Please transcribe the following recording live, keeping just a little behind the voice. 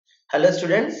Hello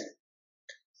students,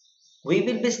 we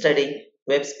will be studying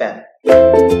web spam.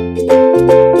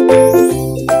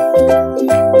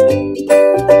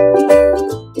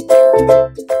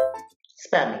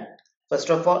 Spamming. First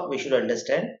of all, we should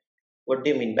understand what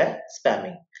do you mean by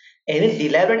spamming. Any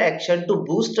deliberate action to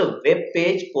boost a web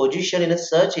page position in a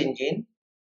search engine,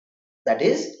 that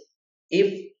is,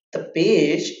 if the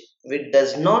page which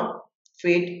does not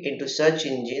fit into search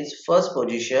engine's first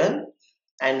position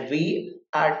and we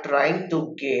are trying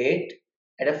to get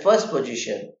at a first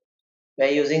position by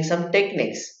using some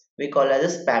techniques we call as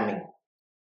a spamming.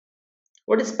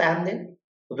 What is spam then?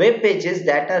 Web pages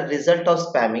that are result of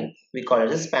spamming we call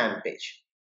it a spam page.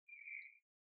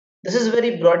 This is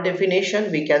very broad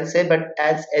definition we can say, but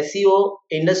as SEO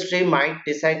industry might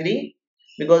disagree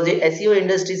because the SEO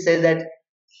industry says that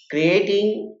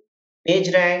creating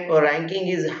page rank or ranking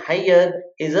is higher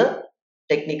is a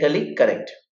technically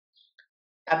correct.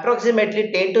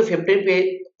 Approximately 10 to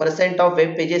 15% of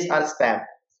web pages are spam.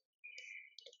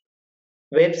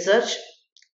 Web search.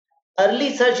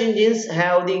 Early search engines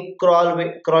have the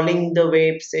crawling the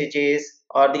web pages,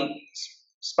 or the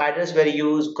spiders were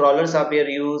used, crawlers are were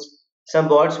used, some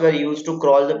bots were used to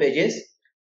crawl the pages.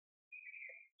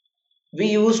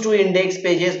 We used to index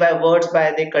pages by words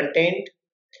by the content.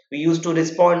 We used to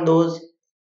respond those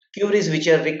queries which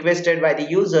are requested by the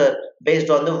user based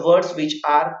on the words which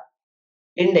are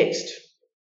indexed.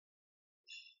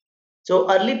 So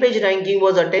early page ranking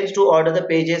was attempts to order the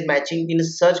pages matching in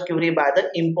search query by the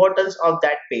importance of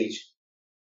that page.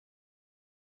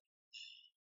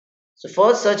 So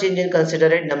first search engine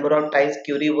considered number of times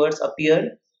query words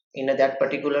appeared in that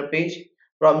particular page,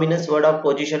 prominence word of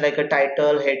position like a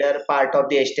title, header, part of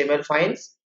the HTML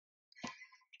files.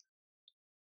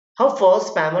 How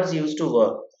first spammers used to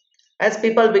work. As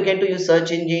people began to use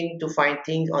search engine to find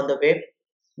things on the web,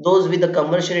 those with a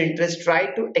commercial interest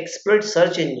tried to exploit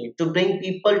search engine to bring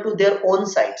people to their own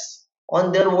sites,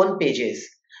 on their own pages,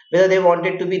 whether they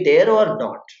wanted to be there or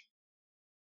not.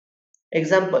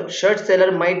 Example, shirt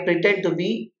seller might pretend to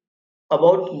be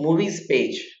about movies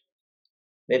page.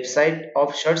 Website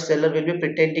of shirt seller will be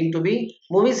pretending to be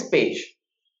movies page.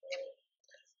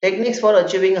 Techniques for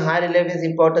achieving high relevance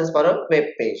importance for a web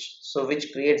page. So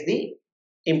which creates the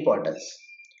importance.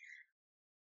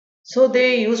 So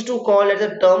they used to call it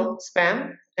the term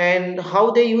spam, and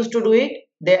how they used to do it,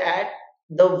 they add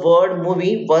the word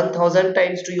movie 1000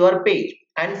 times to your page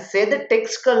and say the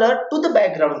text color to the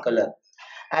background color.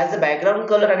 As the background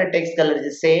color and the text color is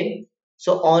the same,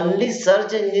 so only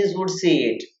search engines would see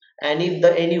it. And if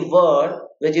the any word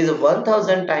which is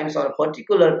 1000 times on a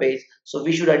particular page, so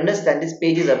we should understand this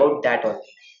page is about that only.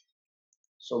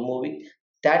 So movie,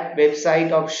 that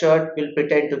website of shirt will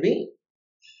pretend to be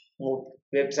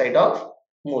website of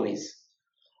movies.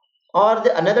 Or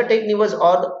the another technique was,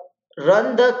 or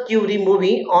run the query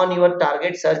movie on your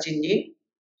target search engine,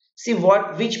 see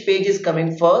what which page is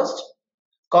coming first,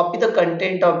 copy the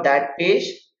content of that page,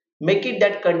 make it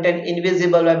that content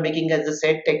invisible by making as a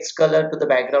set text color to the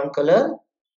background color.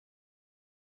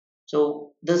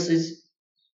 So this is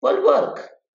will work.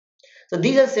 So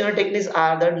these are similar techniques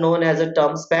are that known as a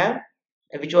term spam,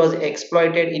 which was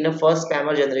exploited in a first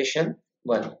spammer generation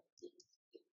one.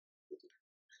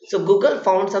 So Google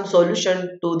found some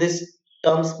solution to this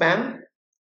term spam.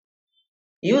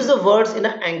 Use the words in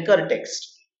an anchor text.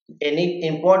 Any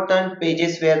important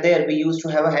pages were there, we used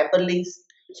to have a hyperlinks.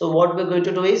 So what we're going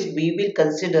to do is we will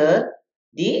consider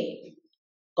the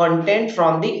content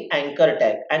from the anchor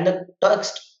tag and the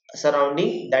text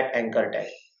surrounding that anchor tag,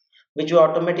 which will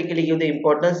automatically give the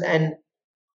importance, and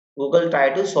Google try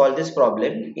to solve this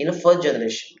problem in a first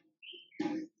generation.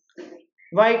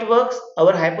 Why it works?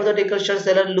 Our hypothetical shirt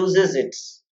seller loses it.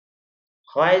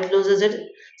 Why it loses it?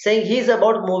 Saying he's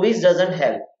about movies doesn't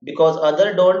help because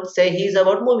other don't say he's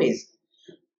about movies.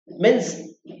 Means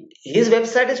his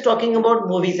website is talking about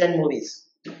movies and movies,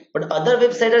 but other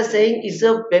website are saying it's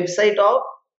a website of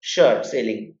shirt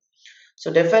selling.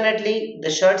 So definitely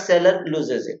the shirt seller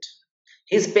loses it.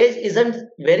 His page isn't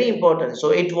very important, so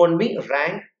it won't be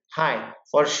ranked high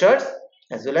for shirts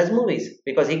as well as movies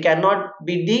because he cannot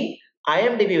beat the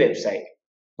IMDb website.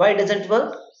 Why it doesn't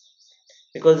work?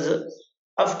 Because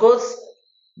of course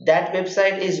that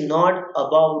website is not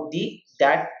about the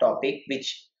that topic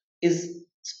which is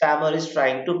spammer is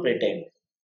trying to pretend.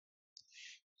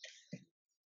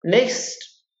 Next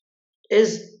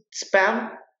is spam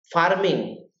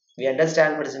farming. We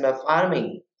understand what is spam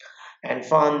farming, and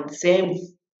from the same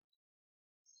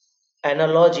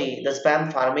analogy the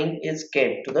spam farming is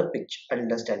came to the pitch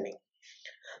understanding.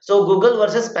 So Google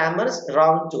versus spammers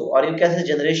round 2, or you can say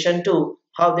generation 2,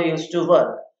 how they used to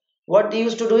work. What they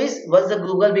used to do is, once the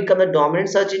Google became the dominant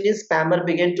search engine, spammer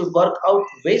began to work out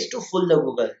ways to fool the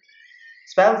Google.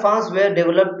 Spam farms were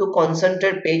developed to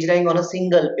concentrate page rank on a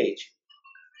single page.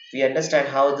 We understand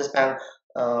how the spam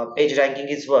page ranking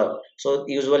is work. So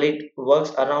usually it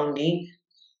works around the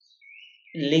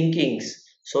linkings.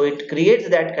 So it creates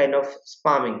that kind of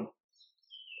spamming.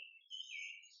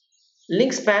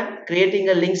 Link spam, creating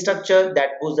a link structure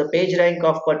that boosts the page rank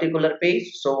of particular page.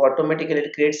 So automatically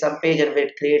it creates some page and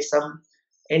it creates some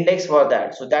index for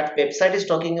that. So that website is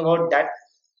talking about that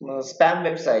spam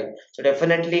website. So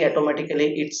definitely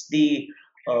automatically it's the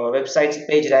website's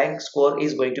page rank score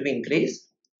is going to be increased.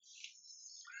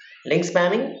 Link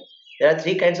spamming. There are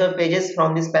three kinds of pages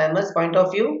from the spammer's point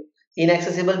of view: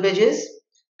 inaccessible pages,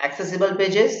 accessible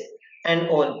pages, and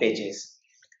own pages.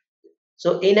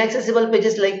 So inaccessible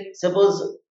pages, like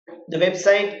suppose the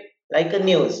website like a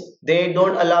news, they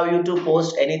don't allow you to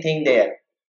post anything there,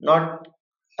 not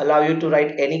allow you to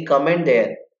write any comment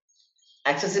there.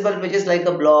 Accessible pages like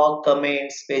a blog,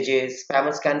 comments, pages,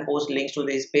 spammers can post links to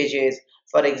these pages.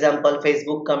 For example,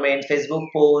 Facebook comments, Facebook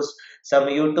posts, some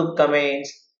YouTube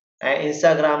comments, and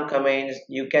Instagram comments,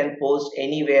 you can post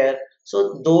anywhere.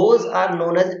 So those are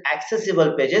known as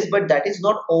accessible pages, but that is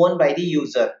not owned by the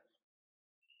user.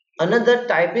 Another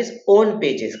type is own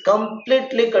pages,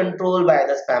 completely controlled by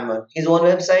the spammer. His own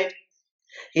website,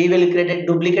 he will create a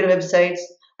duplicate websites,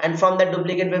 and from that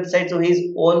duplicate website to his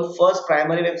own first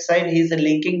primary website, he is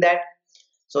linking that.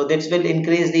 So this will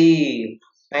increase the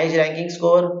page ranking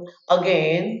score.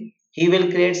 Again, he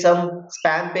will create some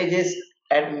spam pages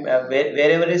at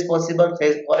wherever is possible.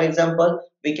 For example,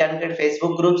 we can create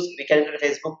Facebook groups, we can create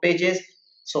Facebook pages.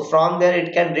 So from there,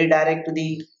 it can redirect to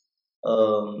the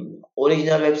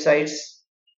original websites.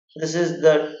 This is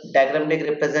the diagrammatic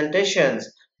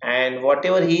representations, and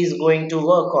whatever he is going to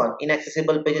work on.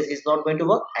 Inaccessible pages is not going to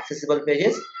work. Accessible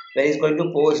pages, where he is going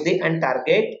to post the and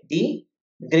target the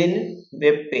green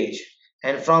web page,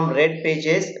 and from red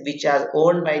pages which are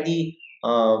owned by the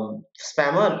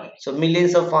spammer. So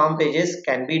millions of farm pages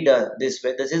can be done this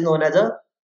way. This is known as a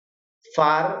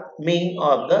farming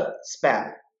of the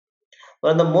spam,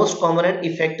 one of the most common and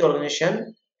effective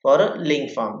organization for a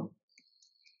link farm.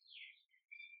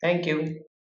 Thank you.